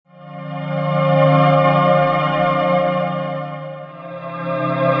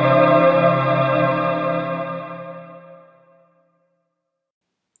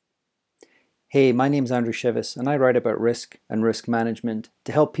Hey, my name's Andrew Shivis, and I write about risk and risk management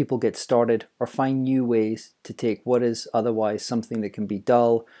to help people get started or find new ways to take what is otherwise something that can be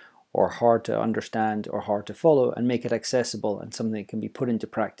dull or hard to understand or hard to follow and make it accessible and something that can be put into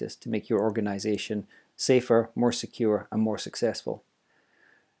practice to make your organization safer, more secure, and more successful.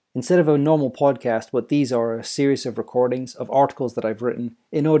 Instead of a normal podcast, what these are a series of recordings of articles that I've written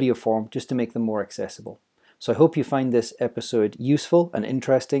in audio form just to make them more accessible. So I hope you find this episode useful and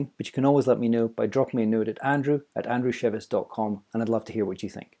interesting, but you can always let me know by dropping me a note at andrew@andrewshivis.com, and I'd love to hear what you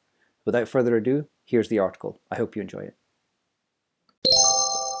think. Without further ado, here's the article. I hope you enjoy it.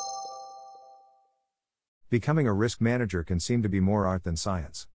 Becoming a risk manager can seem to be more art than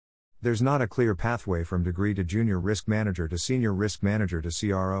science. There's not a clear pathway from degree to junior risk manager to senior risk manager to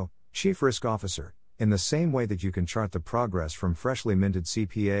CRO, chief risk officer, in the same way that you can chart the progress from freshly minted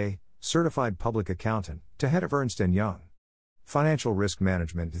CPA, certified public accountant, to head of Ernst & Young. Financial risk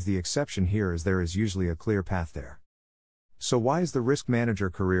management is the exception here, as there is usually a clear path there. So why is the risk manager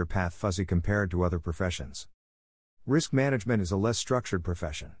career path fuzzy compared to other professions? Risk management is a less structured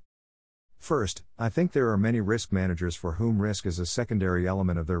profession. First, I think there are many risk managers for whom risk is a secondary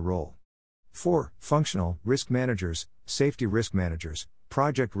element of their role. For functional risk managers, safety risk managers,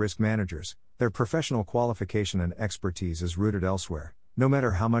 project risk managers, their professional qualification and expertise is rooted elsewhere, no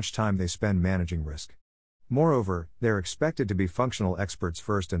matter how much time they spend managing risk. Moreover, they're expected to be functional experts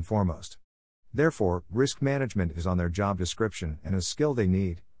first and foremost. Therefore, risk management is on their job description and a skill they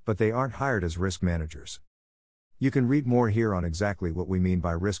need, but they aren't hired as risk managers. You can read more here on exactly what we mean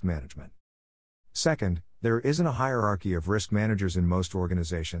by risk management. Second, there isn't a hierarchy of risk managers in most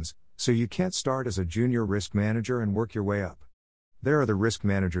organizations, so you can't start as a junior risk manager and work your way up. There are the risk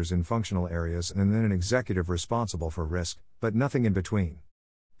managers in functional areas and then an executive responsible for risk, but nothing in between.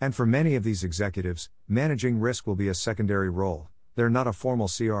 And for many of these executives, managing risk will be a secondary role, they're not a formal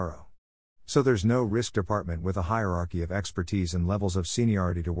CRO. So there's no risk department with a hierarchy of expertise and levels of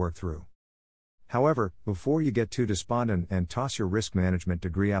seniority to work through. However, before you get too despondent and toss your risk management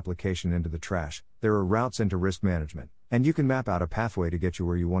degree application into the trash, there are routes into risk management, and you can map out a pathway to get you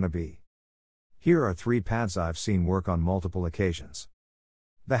where you want to be. Here are 3 paths I've seen work on multiple occasions.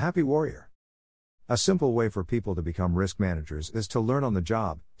 The Happy Warrior. A simple way for people to become risk managers is to learn on the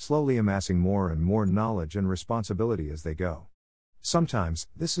job, slowly amassing more and more knowledge and responsibility as they go. Sometimes,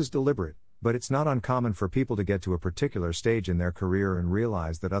 this is deliberate, but it's not uncommon for people to get to a particular stage in their career and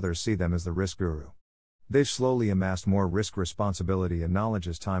realize that others see them as the risk guru. They've slowly amassed more risk responsibility and knowledge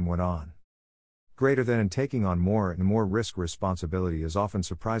as time went on. Greater than and taking on more and more risk responsibility is often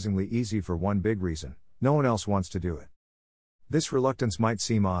surprisingly easy for one big reason: no one else wants to do it. This reluctance might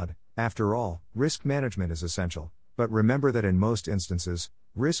seem odd. After all, risk management is essential, but remember that in most instances,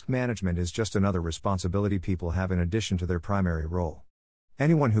 risk management is just another responsibility people have in addition to their primary role.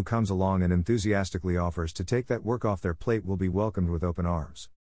 Anyone who comes along and enthusiastically offers to take that work off their plate will be welcomed with open arms.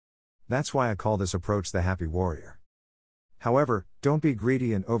 That's why I call this approach the Happy Warrior. However, don't be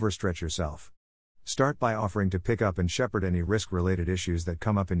greedy and overstretch yourself. Start by offering to pick up and shepherd any risk-related issues that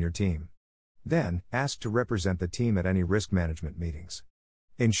come up in your team. Then, ask to represent the team at any risk management meetings.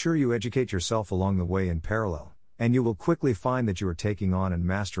 Ensure you educate yourself along the way in parallel, and you will quickly find that you are taking on and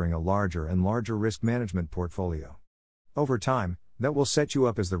mastering a larger and larger risk management portfolio. Over time, that will set you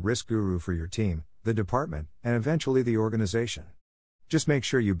up as the risk guru for your team, the department, and eventually the organization. Just make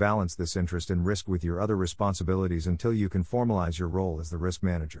sure you balance this interest in risk with your other responsibilities until you can formalize your role as the risk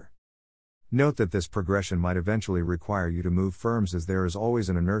manager. Note that this progression might eventually require you to move firms, as there is always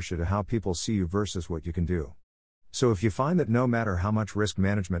an inertia to how people see you versus what you can do. So if you find that no matter how much risk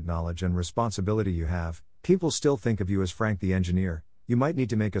management knowledge and responsibility you have, people still think of you as Frank the engineer, you might need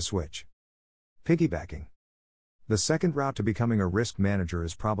to make a switch. Piggybacking. The second route to becoming a risk manager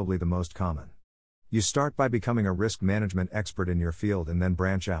is probably the most common. You start by becoming a risk management expert in your field and then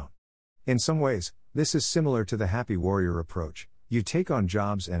branch out. In some ways, this is similar to the Happy Warrior approach. You take on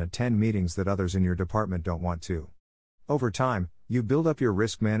jobs and attend meetings that others in your department don't want to. Over time, you build up your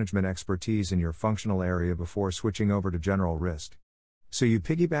risk management expertise in your functional area before switching over to general risk. So you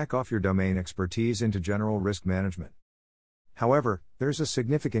piggyback off your domain expertise into general risk management. However, there's a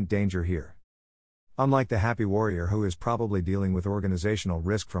significant danger here. Unlike the Happy Warrior, who is probably dealing with organizational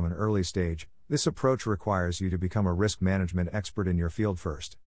risk from an early stage, this approach requires you to become a risk management expert in your field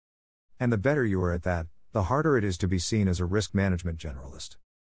first. And the better you are at that, the harder it is to be seen as a risk management generalist.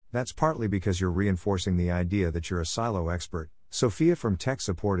 That's partly because you're reinforcing the idea that you're a silo expert. Sophia from tech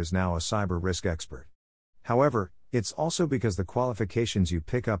support is now a cyber risk expert. However, it's also because the qualifications you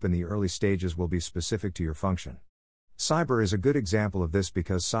pick up in the early stages will be specific to your function. Cyber is a good example of this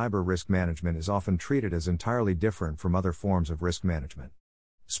because cyber risk management is often treated as entirely different from other forms of risk management.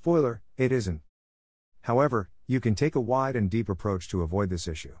 Spoiler, it isn't. However, you can take a wide and deep approach to avoid this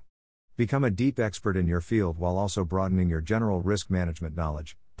issue. Become a deep expert in your field while also broadening your general risk management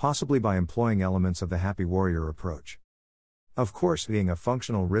knowledge, possibly by employing elements of the Happy Warrior approach. Of course, being a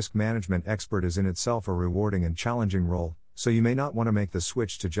functional risk management expert is in itself a rewarding and challenging role, so you may not want to make the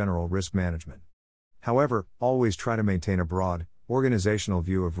switch to general risk management. However, always try to maintain a broad, organizational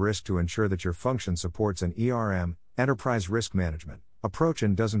view of risk to ensure that your function supports an ERM, enterprise risk management, approach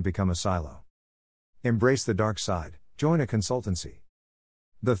and doesn't become a silo. Embrace the dark side, join a consultancy.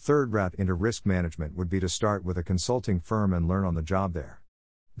 The third route into risk management would be to start with a consulting firm and learn on the job there.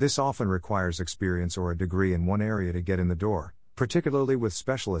 This often requires experience or a degree in one area to get in the door, particularly with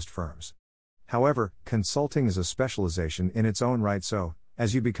specialist firms. However, consulting is a specialization in its own right, so,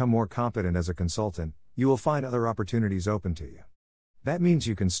 as you become more competent as a consultant, you will find other opportunities open to you. That means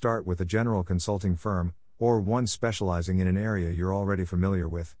you can start with a general consulting firm, or one specializing in an area you're already familiar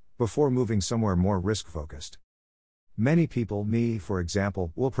with, before moving somewhere more risk-focused. Many people, me for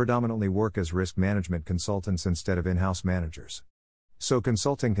example, will predominantly work as risk management consultants instead of in-house managers. So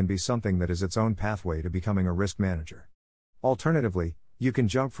consulting can be something that is its own pathway to becoming a risk manager. Alternatively, you can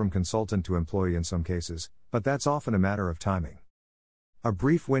jump from consultant to employee in some cases, but that's often a matter of timing. A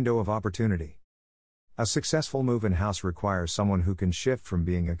brief window of opportunity. A successful move in-house requires someone who can shift from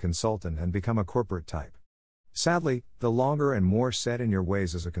being a consultant and become a corporate type. Sadly, the longer and more set in your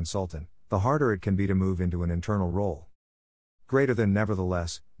ways as a consultant, the harder it can be to move into an internal role. Greater than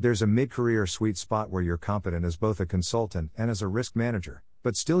nevertheless, there's a mid-career sweet spot where you're competent as both a consultant and as a risk manager,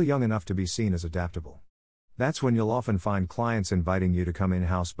 but still young enough to be seen as adaptable. That's when you'll often find clients inviting you to come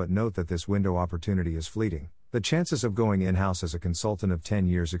in-house, but note that this window opportunity is fleeting. The chances of going in-house as a consultant of 10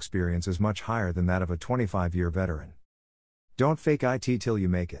 years experience is much higher than that of a 25-year veteran. Don't fake IT till you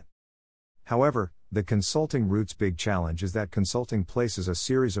make it. However, the consulting route's big challenge is that consulting places a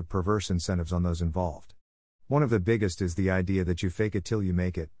series of perverse incentives on those involved. One of the biggest is the idea that you fake it till you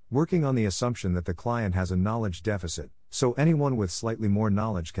make it, working on the assumption that the client has a knowledge deficit, so anyone with slightly more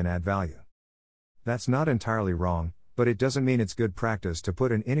knowledge can add value. That's not entirely wrong, but it doesn't mean it's good practice to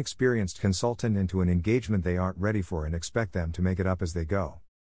put an inexperienced consultant into an engagement they aren't ready for and expect them to make it up as they go.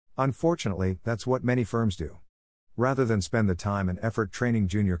 Unfortunately, that's what many firms do. Rather than spend the time and effort training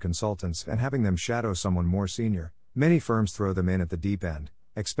junior consultants and having them shadow someone more senior, many firms throw them in at the deep end,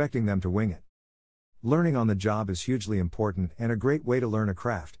 expecting them to wing it. Learning on the job is hugely important and a great way to learn a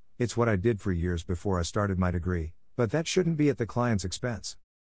craft. It's what I did for years before I started my degree, but that shouldn't be at the client's expense.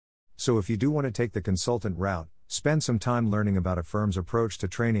 So if you do want to take the consultant route, spend some time learning about a firm's approach to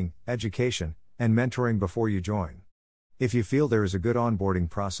training, education, and mentoring before you join. If you feel there is a good onboarding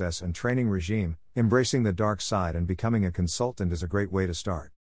process and training regime, embracing the dark side and becoming a consultant is a great way to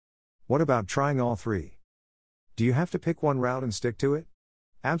start. What about trying all three? Do you have to pick one route and stick to it?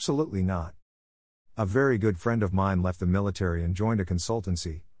 Absolutely not. A very good friend of mine left the military and joined a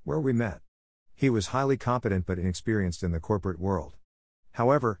consultancy, where we met. He was highly competent but inexperienced in the corporate world.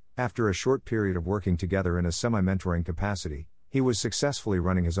 However, after a short period of working together in a semi-mentoring capacity, he was successfully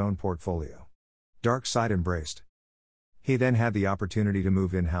running his own portfolio. Dark side embraced. He then had the opportunity to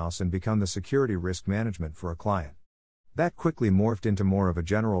move in-house and become the security risk management for a client. That quickly morphed into more of a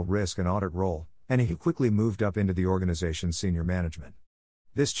general risk and audit role, and he quickly moved up into the organization's senior management.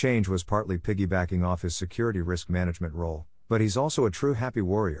 This change was partly piggybacking off his security risk management role, but he's also a true happy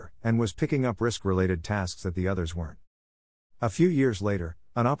warrior, and was picking up risk-related tasks that the others weren't. A few years later,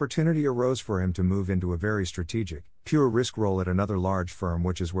 an opportunity arose for him to move into a very strategic, pure risk role at another large firm,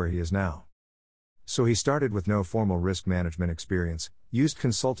 which is where he is now. So he started with no formal risk management experience, used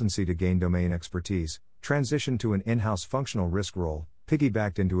consultancy to gain domain expertise, transitioned to an in-house functional risk role,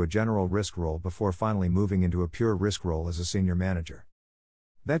 piggybacked into a general risk role before finally moving into a pure risk role as a senior manager.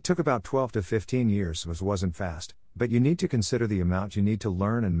 That took about 12 to 15 years, which wasn't fast, but you need to consider the amount you need to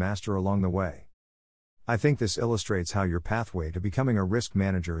learn and master along the way. I think this illustrates how your pathway to becoming a risk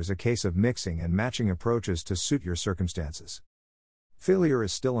manager is a case of mixing and matching approaches to suit your circumstances. Failure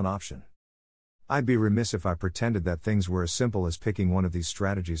is still an option. I'd be remiss if I pretended that things were as simple as picking one of these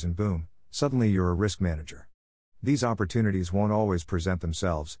strategies and boom, suddenly you're a risk manager. These opportunities won't always present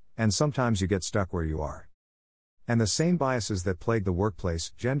themselves, and sometimes you get stuck where you are. And the same biases that plague the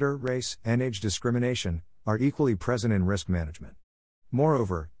workplace, gender, race, and age discrimination, are equally present in risk management.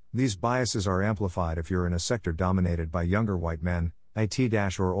 Moreover, these biases are amplified if you're in a sector dominated by younger white men,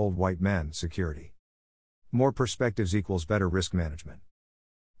 or old white men, security. More perspectives equals better risk management.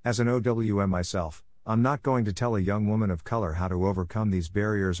 As an OWM myself, I'm not going to tell a young woman of color how to overcome these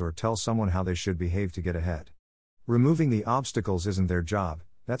barriers or tell someone how they should behave to get ahead. Removing the obstacles isn't their job.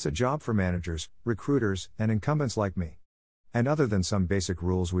 That's a job for managers, recruiters, and incumbents like me. And other than some basic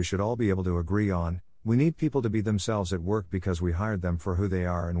rules we should all be able to agree on, we need people to be themselves at work because we hired them for who they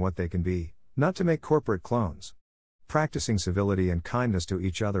are and what they can be, not to make corporate clones. Practicing civility and kindness to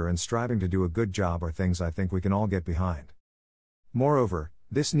each other and striving to do a good job are things I think we can all get behind. Moreover,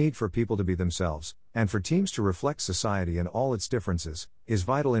 this need for people to be themselves, and for teams to reflect society and all its differences, is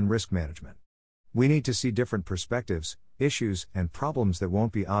vital in risk management. We need to see different perspectives, issues, and problems that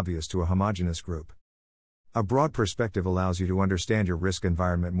won't be obvious to a homogeneous group. A broad perspective allows you to understand your risk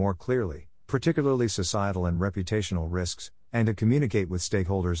environment more clearly, particularly societal and reputational risks, and to communicate with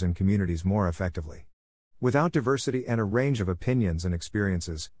stakeholders and communities more effectively. Without diversity and a range of opinions and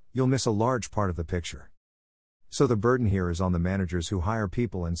experiences, you'll miss a large part of the picture. So the burden here is on the managers who hire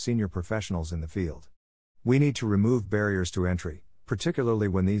people and senior professionals in the field. We need to remove barriers to entry, particularly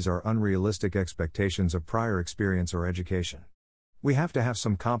when these are unrealistic expectations of prior experience or education. We have to have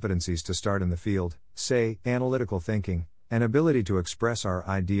some competencies to start in the field, say, analytical thinking, an ability to express our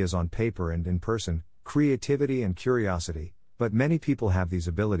ideas on paper and in person, creativity and curiosity, but many people have these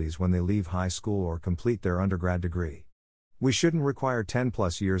abilities when they leave high school or complete their undergrad degree. We shouldn't require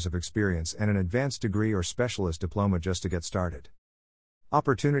 10+ years of experience and an advanced degree or specialist diploma just to get started.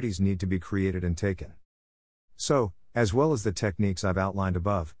 Opportunities need to be created and taken. So, as well as the techniques I've outlined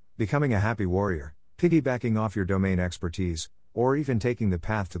above, becoming a happy warrior, piggybacking off your domain expertise, or even taking the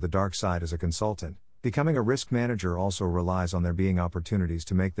path to the dark side as a consultant, becoming a risk manager also relies on there being opportunities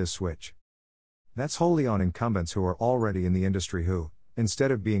to make this switch. That's wholly on incumbents who are already in the industry who,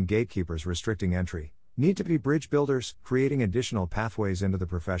 instead of being gatekeepers restricting entry, need to be bridge builders, creating additional pathways into the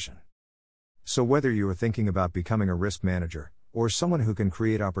profession. So whether you are thinking about becoming a risk manager, or someone who can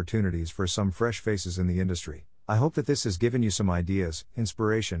create opportunities for some fresh faces in the industry, I hope that this has given you some ideas,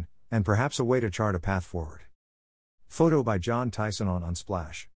 inspiration, and perhaps a way to chart a path forward. Photo by John Tyson on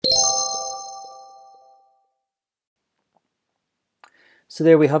Unsplash. So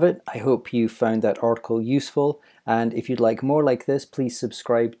there we have it. I hope you found that article useful, and if you'd like more like this, please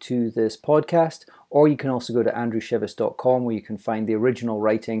subscribe to this podcast, or you can also go to andrewshevis.com where you can find the original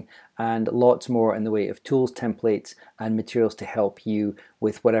writing and lots more in the way of tools, templates, and materials to help you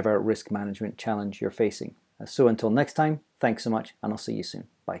with whatever risk management challenge you're facing. So until next time, thanks so much, and I'll see you soon.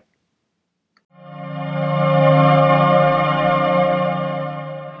 Bye.